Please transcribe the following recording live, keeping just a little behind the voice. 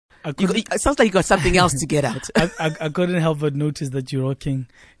It sounds like you got something else to get out. I couldn't help but notice that you're rocking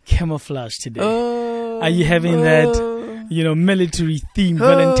camouflage today. Are you having that, military theme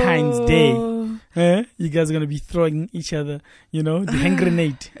Valentine's Day? You guys are going to be throwing each other, the hand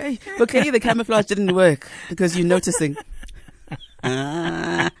grenade. Hey, but clearly the camouflage didn't work because you're noticing.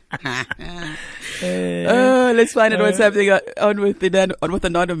 Let's find out what's happening on with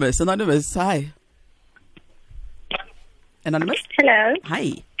Anonymous. Anonymous, hi. Anonymous? Hello.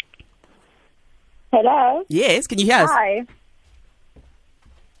 Hi. Hello. Yes, can you hear us? Hi.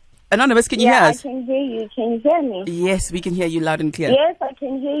 Anonymous, can you hear us? I can hear you. Can you hear me? Yes, we can hear you loud and clear. Yes, I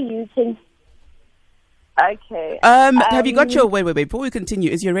can hear you. Okay. Have you got your... Wait. Before we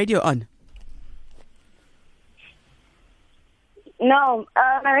continue, is your radio on? No,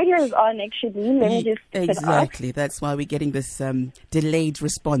 my radio is on, actually. Let me just turn it off. Exactly. That's why we're getting this delayed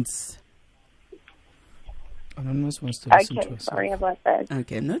response. Anonymous wants to listen to us. Sorry about that.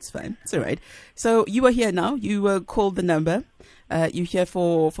 Okay, no, it's fine. It's all right. So you are here now. You called the number. You're here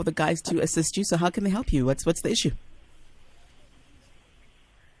for the guys to assist you. So how can they help you? What's the issue?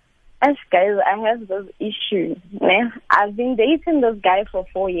 Yes, guys, I have this issue. I've been dating this guy for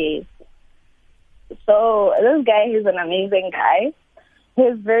 4 years. So this guy is an amazing guy.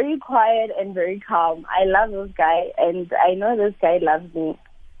 He's very quiet and very calm. I love this guy, and I know this guy loves me.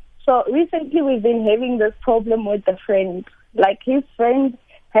 So recently we've been having this problem with the friend. Like, his friend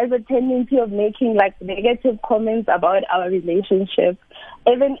has a tendency of making negative comments about our relationship,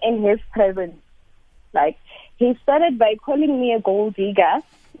 even in his presence. Like, he started by calling me a gold digger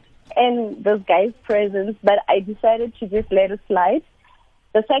in this guy's presence, but I decided to just let it slide.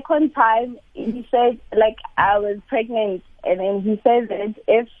 The second time, he said, I was pregnant, and then he said that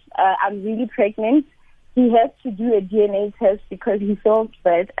if I'm really pregnant, he has to do a DNA test because he feels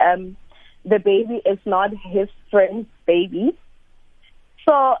that the baby is not his friend's baby.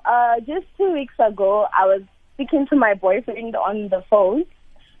 So just 2 weeks ago, I was speaking to my boyfriend on the phone,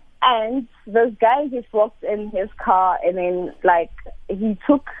 and this guy just walked in his car, and then he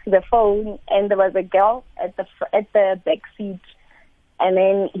took the phone, and there was a girl at the back seat. And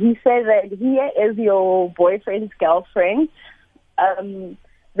then he said that here is your boyfriend's girlfriend.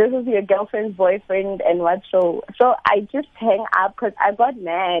 This is your girlfriend's boyfriend and what so. So I just hang up because I got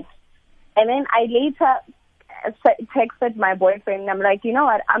mad. And then I later texted my boyfriend. I'm like, you know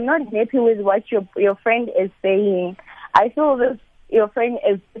what? I'm not happy with what your friend is saying. I feel your friend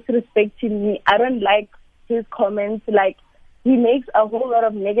is disrespecting me. I don't like his comments. He makes a whole lot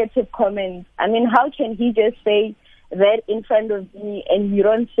of negative comments. I mean, how can he just say that in front of me and you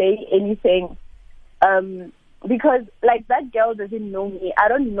don't say anything? Because that girl doesn't know me. I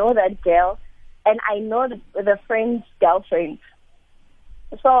don't know that girl, and I know the friend's girlfriend.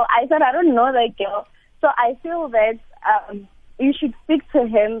 So I said, I don't know that girl. So I feel that you should speak to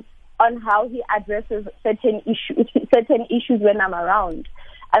him on how he addresses certain issues when I'm around.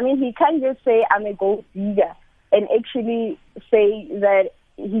 I mean, he can't just say I'm a gold digger and actually say that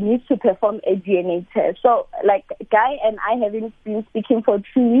he needs to perform a DNA test. So, Guy and I haven't been speaking for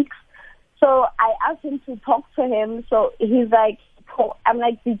 2 weeks. So I asked him to talk to him. So he's like, I'm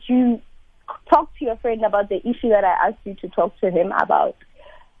like, did you talk to your friend about the issue that I asked you to talk to him about?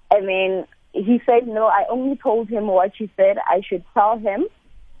 And then he said, no, I only told him what you said I should tell him.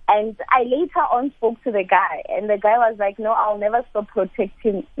 And I later on spoke to the guy. And the guy was like, no, I'll never stop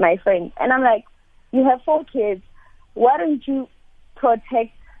protecting my friend. And I'm like, you have 4 kids. Why don't you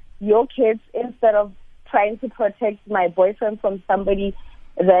protect your kids instead of trying to protect my boyfriend from somebody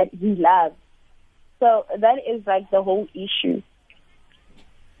that he loves? So that is the whole issue.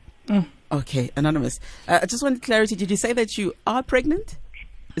 Okay, Anonymous. I just wanted clarity. Did you say that you are pregnant?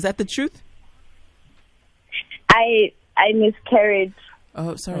 Is that the truth? I miscarried.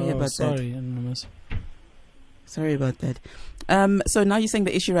 Oh, sorry about that. Sorry, Anonymous. Sorry about that. So now you're saying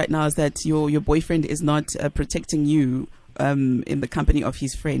the issue right now is that your boyfriend is not protecting you in the company of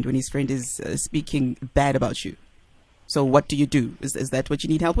his friend when his friend is speaking bad about you. So what do you do? Is that what you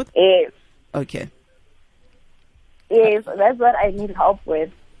need help with? Yes. Okay. Yes, that's what I need help with.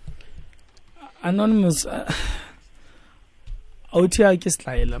 Anonymous,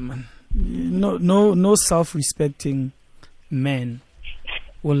 man. No self-respecting man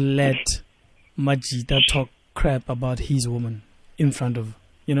will let Majida talk crap about his woman in front of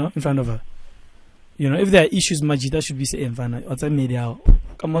her. If there are issues, Majida should be saying,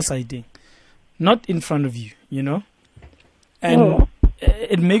 not in front of you, And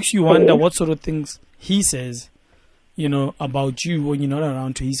it makes you wonder what sort of things he says, about you when you're not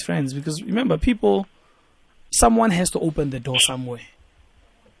around to his friends. Because remember, someone has to open the door somewhere.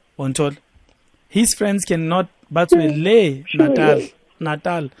 His friends cannot but lay Natal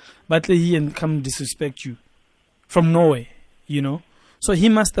Natal, but he and come disrespect you from nowhere, you know. So he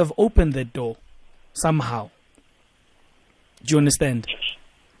must have opened that door somehow. Do you understand?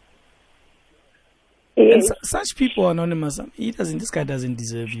 And such people, Anonymous, this guy doesn't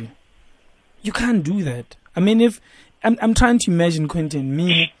deserve you. You can't do that. I mean, if I'm trying to imagine, Quentin,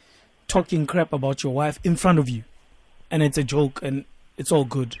 me talking crap about your wife in front of you, and it's a joke and it's all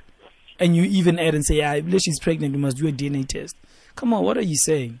good, and you even add and say, "Yeah, if she's pregnant, we must do a DNA test." Come on, what are you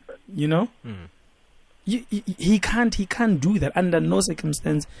saying? You know, he can't do that. Under no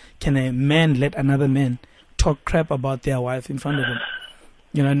circumstance can a man let another man talk crap about their wife in front of them.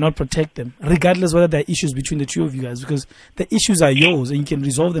 You know, and not protect them, regardless whether there are issues between the two of you guys, because the issues are yours and you can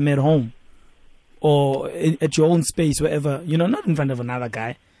resolve them at home or at your own space, wherever, you know, not in front of another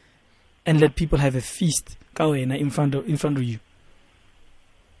guy, and let people have a feast in front of you.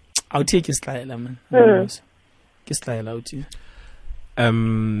 I'll take your style, man. Get style out you.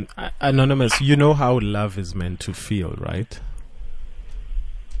 Anonymous, you know how love is meant to feel, right?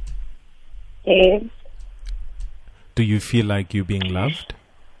 Yes. Do you feel like you're being loved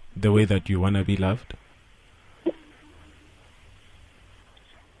the way that you want to be loved?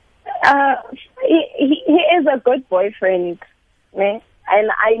 He is a good boyfriend, and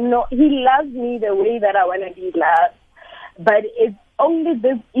I know he loves me the way that I want to be loved. But it's only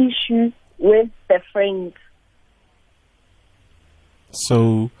this issue with the friend.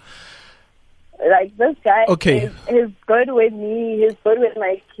 So, like, this guy okay, he's good with me. He's good with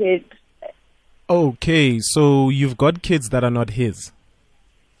my kids. Okay, so you've got kids that are not his.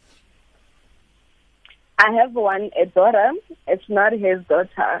 I have a daughter. It's not his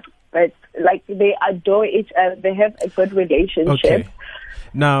daughter, but like they adore each other. They have a good relationship. Okay.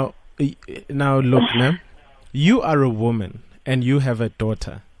 Now look, now you are a woman and you have a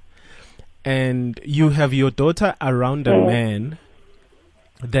daughter, and you have your daughter around a man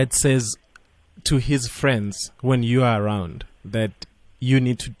that says to his friends when you are around that you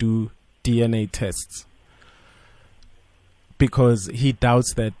need to do DNA tests because he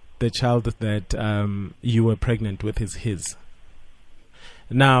doubts that the child that you were pregnant with is his.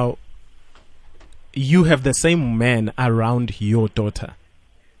 Now, you have the same man around your daughter.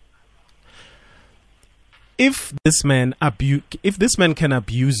 If this man can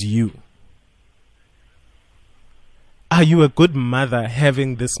abuse you, are you a good mother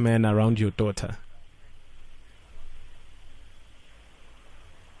having this man around your daughter?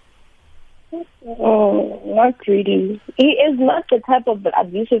 Oh, not really. He is not the type of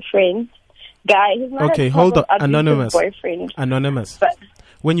abusive friend guy. He's not okay, a type hold on. of Anonymous. Boyfriend. Anonymous. But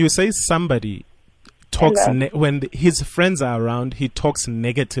when you say somebody talks, when his friends are around, he talks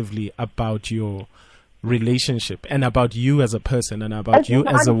negatively about your relationship and about you as a person and about you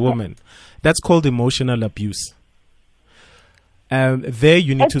as a woman. That's called emotional abuse. There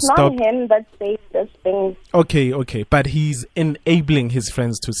you need to stop. It's not him that says this thing. Okay, but he's enabling his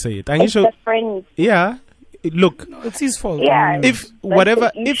friends to say it. It's the friends. Yeah, look. No, it's his fault. Yeah.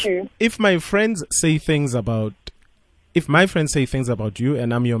 If my friends say things about, if my friends say things about you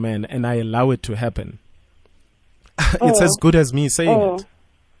and I'm your man and I allow it to happen, it's as good as me saying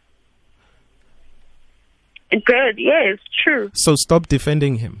it. Good, yes, true. So stop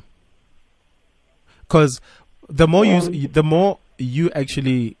defending him, because the more you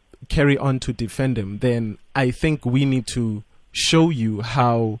actually carry on to defend him, then I think we need to show you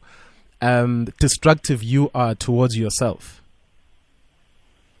how destructive you are towards yourself.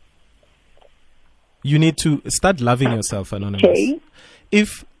 You need to start loving yourself, Anonymous.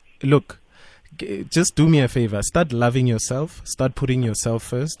 Okay. Just do me a favor. Start loving yourself. Start putting yourself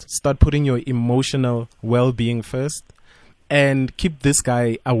first. Start putting your emotional well-being first, and keep this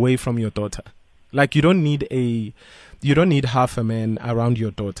guy away from your daughter. Like, you don't need half a man around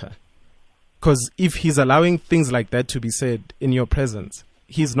your daughter. Because if he's allowing things like that to be said in your presence,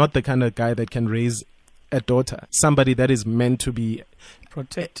 he's not the kind of guy that can raise a daughter, somebody that is meant to be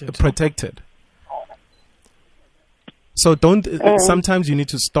protected. So sometimes you need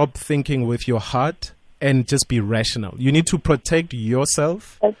to stop thinking with your heart and just be rational. You need to protect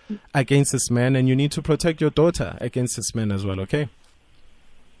yourself against this man, and you need to protect your daughter against this man as well, okay?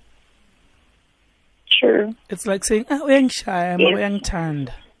 Sure. It's like saying, uyangishaya,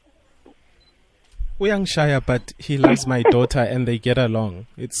 uyangishaya, but he loves my daughter and they get along.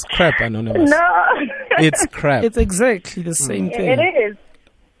 It's crap, Anonymous. No. It's crap. It's exactly the same thing. It is.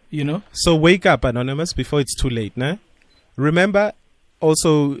 You know? So wake up, Anonymous, before it's too late, nah? Remember,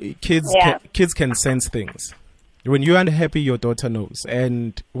 also, kids can sense things. When you're unhappy, your daughter knows.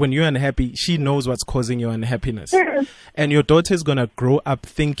 And when you're unhappy, she knows what's causing your unhappiness. And your daughter is going to grow up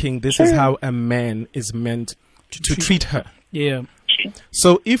thinking this is how a man is meant to treat her. Yeah.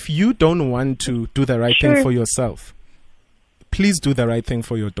 So if you don't want to do the right Sure. thing for yourself, please do the right thing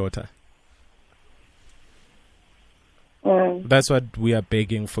for your daughter. That's what we are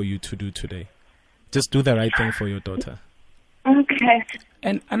begging for you to do today. Just do the right thing for your daughter. Okay.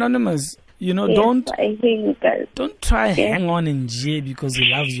 And Anonymous, you know, Yes, don't I hear you guys. try Yeah. hang on in jail because he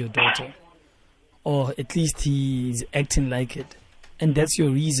loves your daughter, or at least he's acting like it, and that's your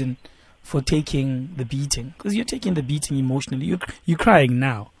reason for taking the beating. Because you're taking the beating emotionally. You're crying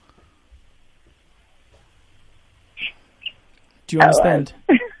now. Do you understand?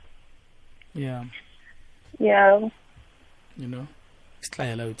 Yeah. Yeah. You know, it's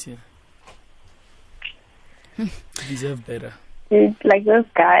clear out here. You deserve better. Dude, like this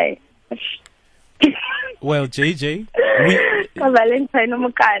guy. Well, JJ, Valentine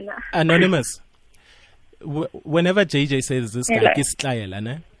Mukana. Anonymous, whenever JJ says this guy Hello. is Tlayela,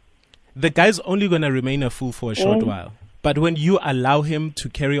 ne? The guy's only going to remain a fool for a short while. But when you allow him to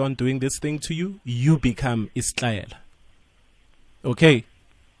carry on doing this thing to you, you become Istlayela. Okay?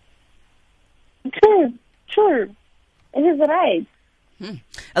 Sure. It is right.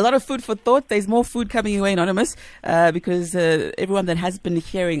 A lot of food for thought. There's more food coming your way, Anonymous, because everyone that has been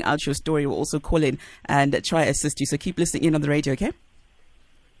hearing out your story will also call in and try assist you. So keep listening in on the radio, okay?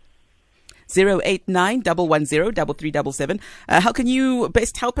 089-110-3377. How can you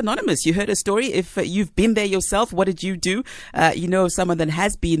best help Anonymous? You heard a story. If you've been there yourself, what did you do? You know someone that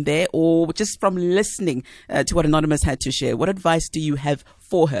has been there, or just from listening to what Anonymous had to share. What advice do you have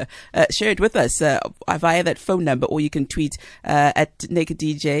for her? Share it with us via that phone number, or you can tweet at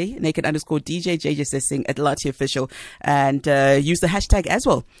naked_DJ JJ says sing at Lati Official, and use the hashtag as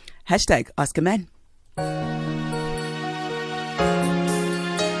well. Hashtag Ask a Man.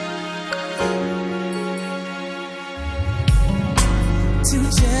 To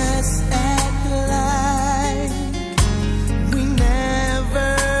just act like we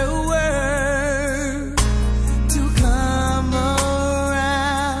never were, to come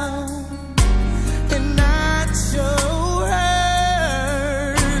around and not show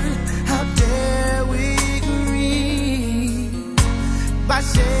her. How dare we grieve by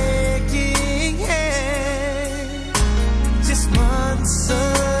shaking hands just months ago?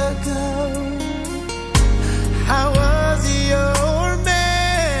 I was your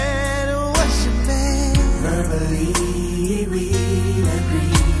man, was your man. Verbally we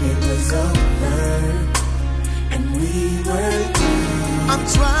agreed it was over, and we were through. I'm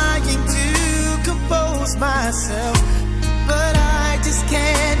trying to compose myself, but I just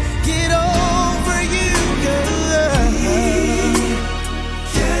can't get over you, girl. We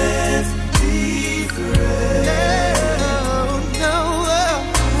can't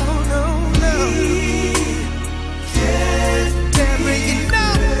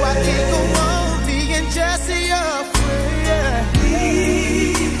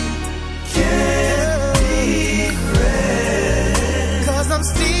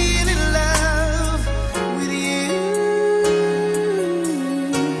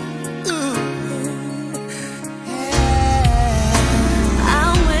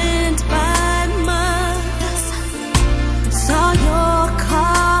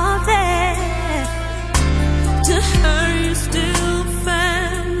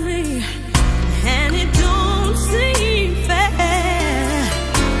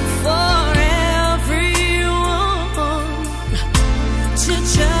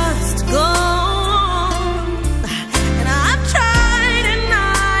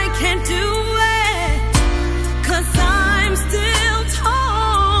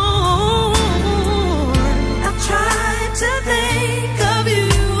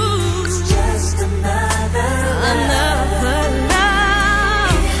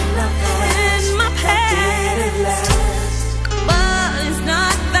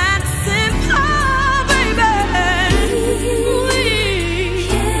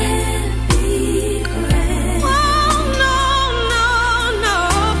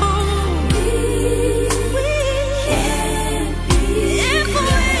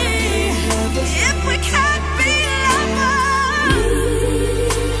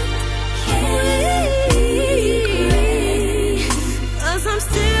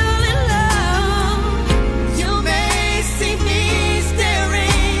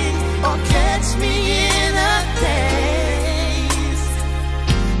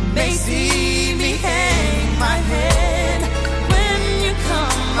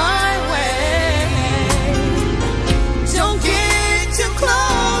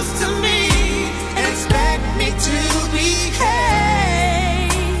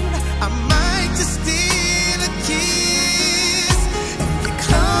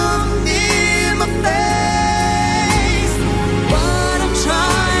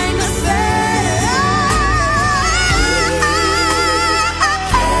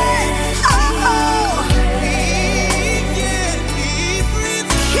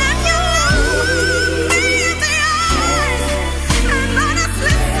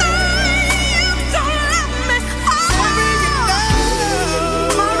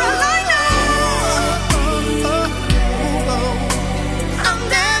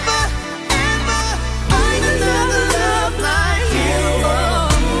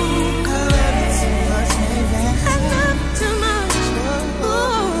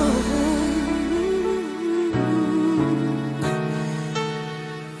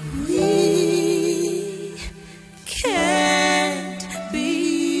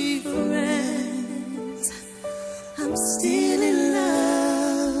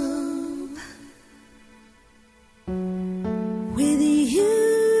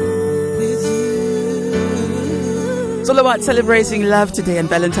all about celebrating love today and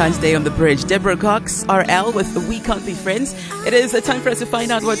Valentine's Day on the bridge. Deborah Cox, RL with We Can't Be Friends. It is a time for us to find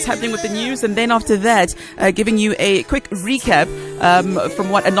out what's happening with the news, and then after that, giving you a quick recap from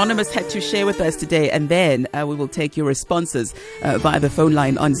what Anonymous had to share with us today, and then we will take your responses via the phone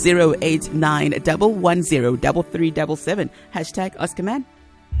line on 089 110 3377. Hashtag Ask a Man.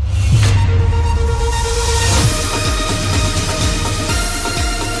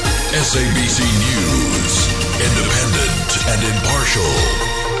 SABC News, independent and impartial.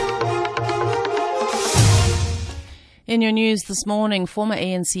 In your news this morning, former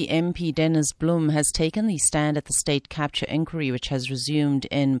ANC MP Dennis Bloem has taken the stand at the state capture inquiry, which has resumed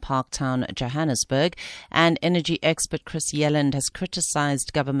in Parktown, Johannesburg. And energy expert Chris Yelland has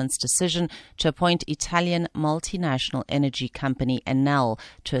criticized government's decision to appoint Italian multinational energy company Enel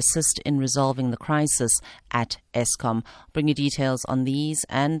to assist in resolving the crisis at Eskom. I'll bring you details on these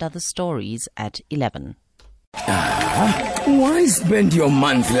and other stories at 11. Why spend your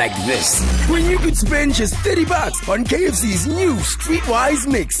month like this when you could spend just $30 on KFC's new Streetwise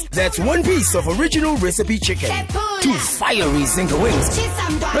Mix? That's one piece of original recipe chicken, 2 fiery Zinga wings,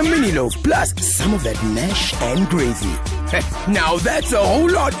 a mini loaf, plus some of that mash and gravy. Now that's a whole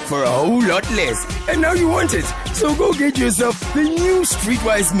lot for a whole lot less. And now you want it, so go get yourself the new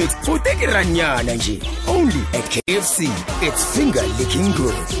Streetwise Mix for Tekeranyana nje. Only at KFC. It's finger-licking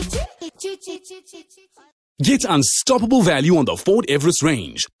good. Get unstoppable value on the Ford Everest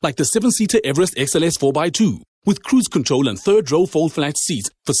range, like the 7-seater Everest XLS 4x2, with cruise control and third-row fold-flat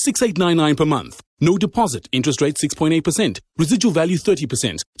seats for $6,899 per month. No deposit, interest rate 6.8%, residual value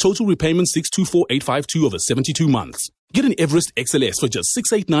 30%, total repayment $624,852 over 72 months. Get an Everest XLS for just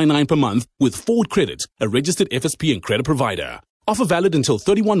 $6,899 per month with Ford Credit, a registered FSP and credit provider. Offer valid until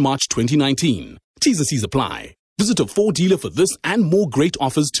 31 March 2019. T's and C's apply. Visit a Ford dealer for this and more great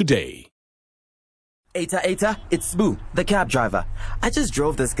offers today. Eta, it's Boo, the cab driver. I just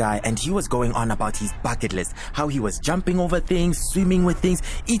drove this guy and he was going on about his bucket list, how he was jumping over things, swimming with things,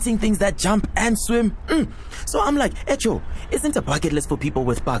 eating things that jump and swim. So I'm like, Joe, isn't a bucket list for people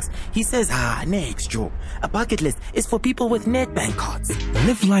with bugs? He says, next, Joe. A bucket list is for people with Nedbank cards.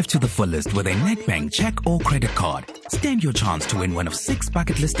 Live life to the fullest with a Nedbank check or credit card. Stand your chance to win one of 6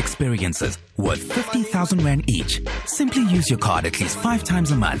 bucket list experiences worth 50,000 Rand each. Simply use your card at least 5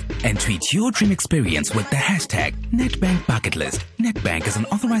 times a month and tweet your dream experience with the hashtag Nedbank Bucket List. Nedbank is an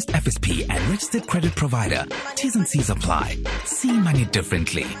authorized FSP and registered credit provider. T's and C's apply. See money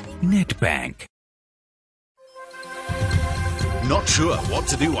differently. Nedbank. Not sure what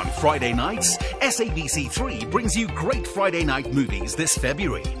to do on Friday nights? SABC3 brings you great Friday night movies this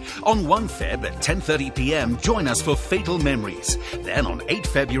February. On 1 Feb at 10:30 p.m, join us for Fatal Memories. Then on 8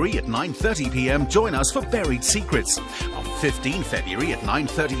 February at 9:30 p.m, join us for Buried Secrets. On 15 February at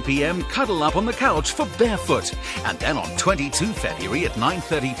 9:30 p.m, cuddle up on the couch for Barefoot. And then on 22 February at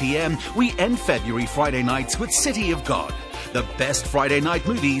 9:30 p.m, we end February Friday nights with City of God. The best Friday night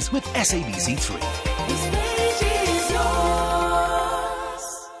movies with SABC3.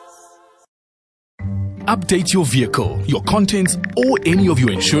 Update your vehicle, your contents, or any of your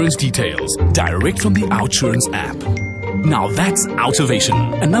insurance details direct from the OutSurance app. Now that's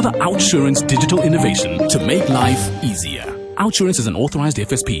Outivation, another OutSurance digital innovation to make life easier. OutSurance is an authorized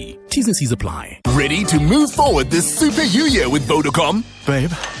FSP. T's and C's apply. Ready to move forward this super year with Vodacom?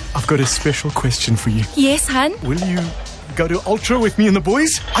 Babe, I've got a special question for you. Yes, hun? Will you go to Ultra with me and the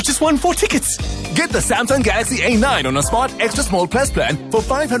boys? I just won 4 tickets. Get the Samsung Galaxy A9 on a Smart Extra Small Plus plan for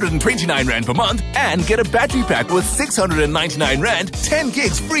 529 Rand per month and get a battery pack with 699 Rand, 10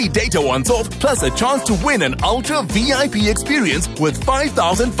 gigs free data once off, plus a chance to win an Ultra VIP experience with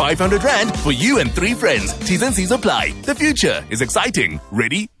 5,500 Rand for you and 3 friends. T's and C's apply. The future is exciting.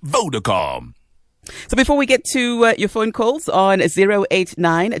 Ready? Vodacom. So before we get to your phone calls on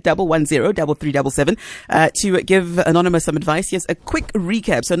 089 110 3377 to give Anonymous some advice, here's a quick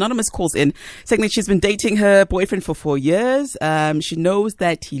recap. So Anonymous calls in saying that she's been dating her boyfriend for 4 years. She knows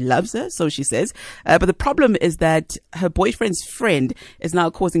that he loves her, so she says. But the problem is that her boyfriend's friend is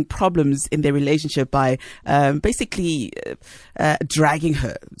now causing problems in their relationship by basically dragging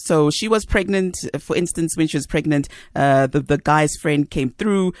her. So she was pregnant. For instance, when she was pregnant, the guy's friend came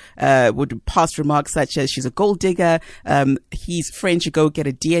through, would pass remarks such as she's a gold digger. His friend should go get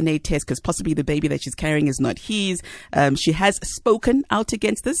a DNA test because possibly the baby that she's carrying is not his. She has spoken out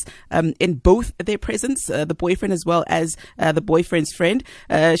against this in both their presence, the boyfriend as well as the boyfriend's friend.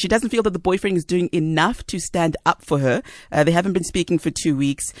 She doesn't feel that the boyfriend is doing enough to stand up for her. They haven't been speaking for 2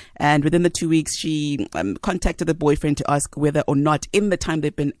 weeks, and within the 2 weeks, she contacted the boyfriend to ask whether or not, in the time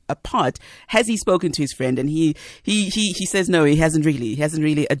they've been apart, has he spoken to his friend, and he says no, he hasn't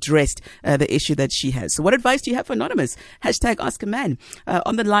really addressed the issue that she has. So what advice do you have for Anonymous? Hashtag Ask a Man.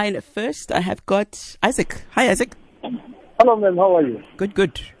 On the line first, I have got Isaac. Hi, Isaac. Hello, ma'am. How are you?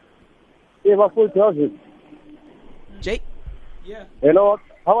 Good. Yeah, my full charges. Jay? Yeah. Hello.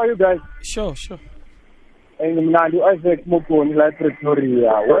 How are you guys? Sure. And Nandi Isaac Mukuni, like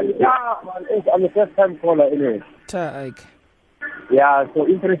Pretoria. Well, I'm a first-time caller anyway. Ike. Yeah, so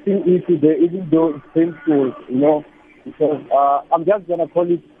interesting issue there, even though it's painful, because I'm just going to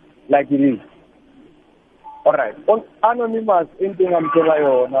call it like it is. All right. On Anonymous, anything I'm telling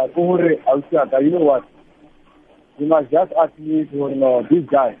you, you know what? You must just ask me to this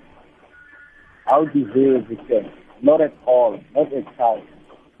guy, how deserves it? Not at all, not at all.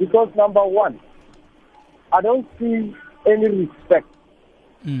 Because number one, I don't see any respect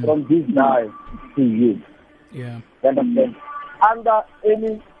from this guy to you. Yeah. You understand? Under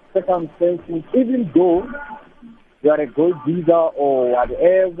any circumstances, even though you are a gold digger or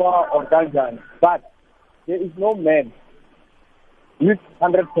whatever or dungeon, but there is no man with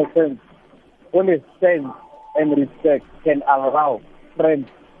 100% honest sense and respect can allow friends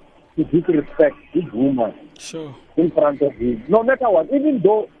to disrespect this woman in front of him. No matter what, even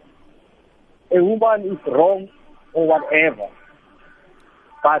though a woman is wrong or whatever,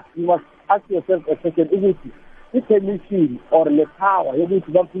 but you must ask yourself a question, is it the permission or the power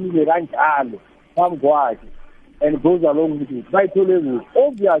and goes along with it? Right to level.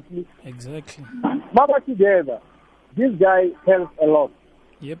 Obviously, exactly. Mama together, this guy helps a lot.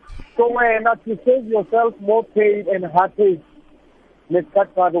 Yep. So when to save yourself more pain and heartache, let's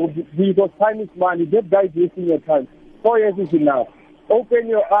cut part of it, because time is money. That guy is wasting your time. 4 years is enough. Open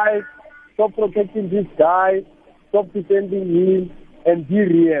your eyes, stop protecting this guy, stop defending him, and be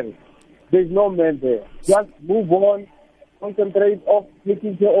real. There's no man there. Just move on, concentrate on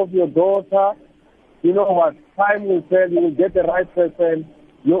taking care of your daughter. You know what? Time will tell. You will get the right person.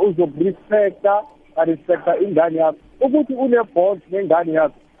 You also respect her, in Ghana. Ukuthi une-bond nengane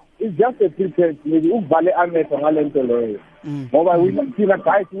yakho, it's just a pretense. Maybe uvale amehlo ngale nto leyo. Ngoba thina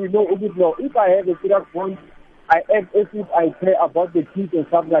guys, we know ukuthi no, if I have a serious bond, I act as if I care about the kids and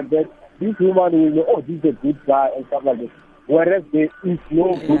stuff like that. This woman will know, oh, this is a good guy and stuff like that. Whereas there is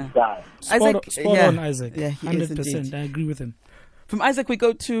no good guy. Spot on, Isaac. Yeah, he is 100%. indeed. I agree with him. From Isaac, we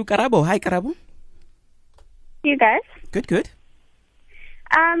go to Karabo. Hi, Karabo. You guys? Good.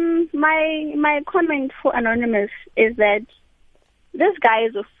 My comment for Anonymous is that this guy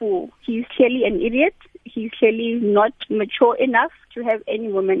is a fool. He's clearly an idiot. He's clearly not mature enough to have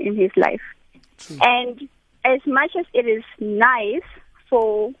any woman in his life. True. And as much as it is nice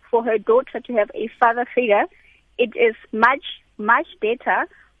for her daughter to have a father figure, it is much better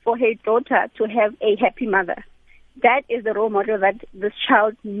for her daughter to have a happy mother. That is the role model that this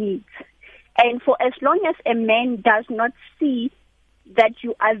child needs. And for as long as a man does not see that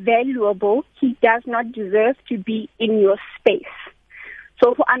you are valuable, he does not deserve to be in your space.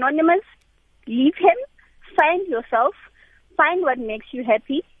 So for Anonymous, leave him, find yourself, find what makes you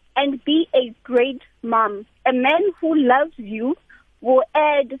happy, and be a great mom. A man who loves you will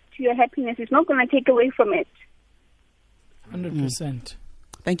add to your happiness. It's not going to take away from it. 100%.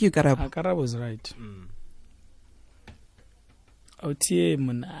 Thank you, Karabo. Karabo was right.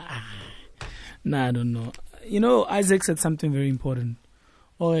 Nah, I don't know. You know, Isaac said something very important.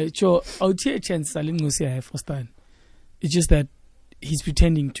 It's just that he's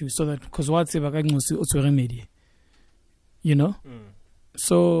pretending to, so that because what's you know?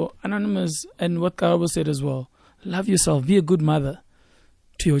 So Anonymous, and what Karabo said as well, love yourself, be a good mother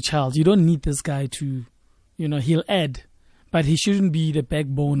to your child. You don't need this guy to, he'll add, but he shouldn't be the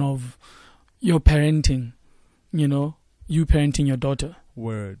backbone of your parenting, you parenting your daughter.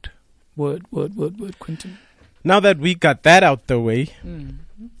 Word, Quentin. Now that we got that out the way,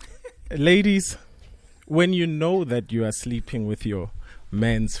 ladies, when you know that you are sleeping with your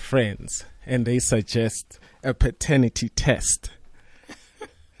man's friends and they suggest a paternity test,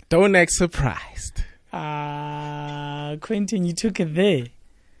 don't act surprised. Quentin, you took it there.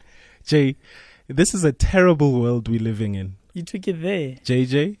 Jay, this is a terrible world we're living in. You took it there.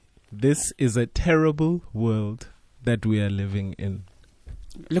 JJ, this is a terrible world that we are living in.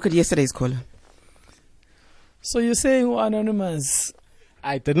 Look at yesterday's caller. So you're saying Anonymous?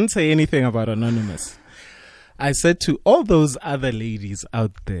 I didn't say anything about Anonymous. I said to all those other ladies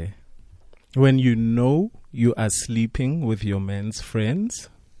out there, when you know you are sleeping with your man's friends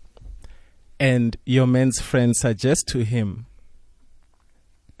and your man's friends suggest to him,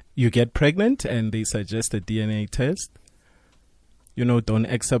 you get pregnant and they suggest a DNA test, don't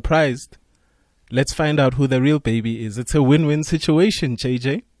act surprised. Let's find out who the real baby is. It's a win-win situation,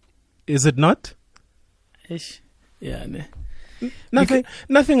 JJ. Is it not? Yeah, ne.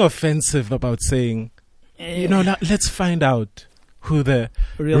 Nothing offensive about saying, let's find out who the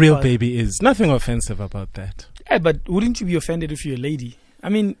real baby is. Nothing offensive about that. Yeah, but wouldn't you be offended if you're a lady? I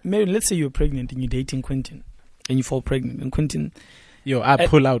mean, maybe let's say you're pregnant and you're dating Quentin and you fall pregnant and Quentin... Yo, I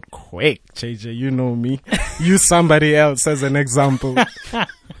pull out quick, JJ. You know me. Use somebody else as an example.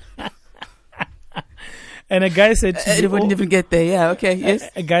 And a guy said to you... It wouldn't even get there. Yeah, okay, yes.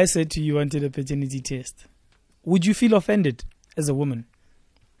 A guy said to you, wanted a paternity test. Would you feel offended as a woman?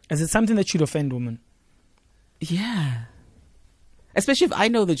 Is it something that should offend women? Yeah. Especially if I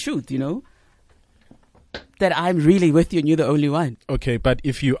know the truth, that I'm really with you and you're the only one. Okay, but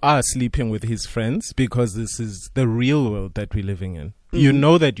if you are sleeping with his friends, because this is the real world that we're living in, you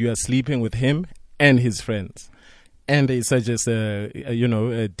know that you are sleeping with him and his friends, and they suggest a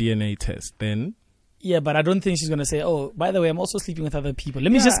DNA test, then... Yeah, but I don't think she's going to say, oh, by the way, I'm also sleeping with other people.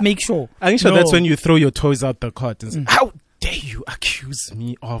 Let me just make sure. I'm sure that's when you throw your toys out the cot and say, how dare you accuse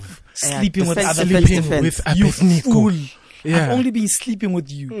me of sleeping with other people? Sleeping with you Abednego. Fool. Yeah. I've only been sleeping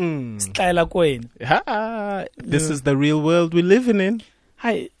with you. This is the real world we're living in.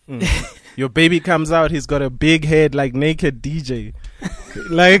 Hi. Your baby comes out, he's got a big head like Naked DJ.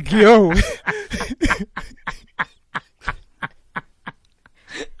 Like, yo.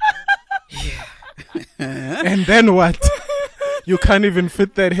 And then what? You can't even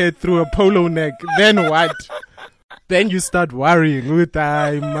fit that head through a polo neck. Then what? Then you start worrying with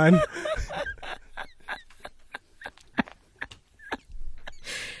time, man.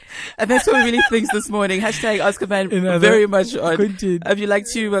 And that's what we really thinks this morning. Hashtag Ask a Man very much on. Quentin. If you'd like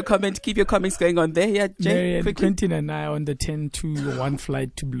to comment, keep your comments going on there. Yeah, Jay, quickly. Quentin and I are on the 10-to-1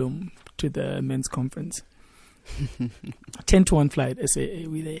 flight to Bloem to the men's conference. 10-to-1 flight,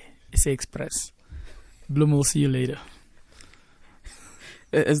 SA Express. Bloem, will see you later.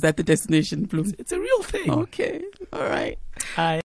 Is that the destination, Bloem? It's a real thing. Okay. All right. Hi.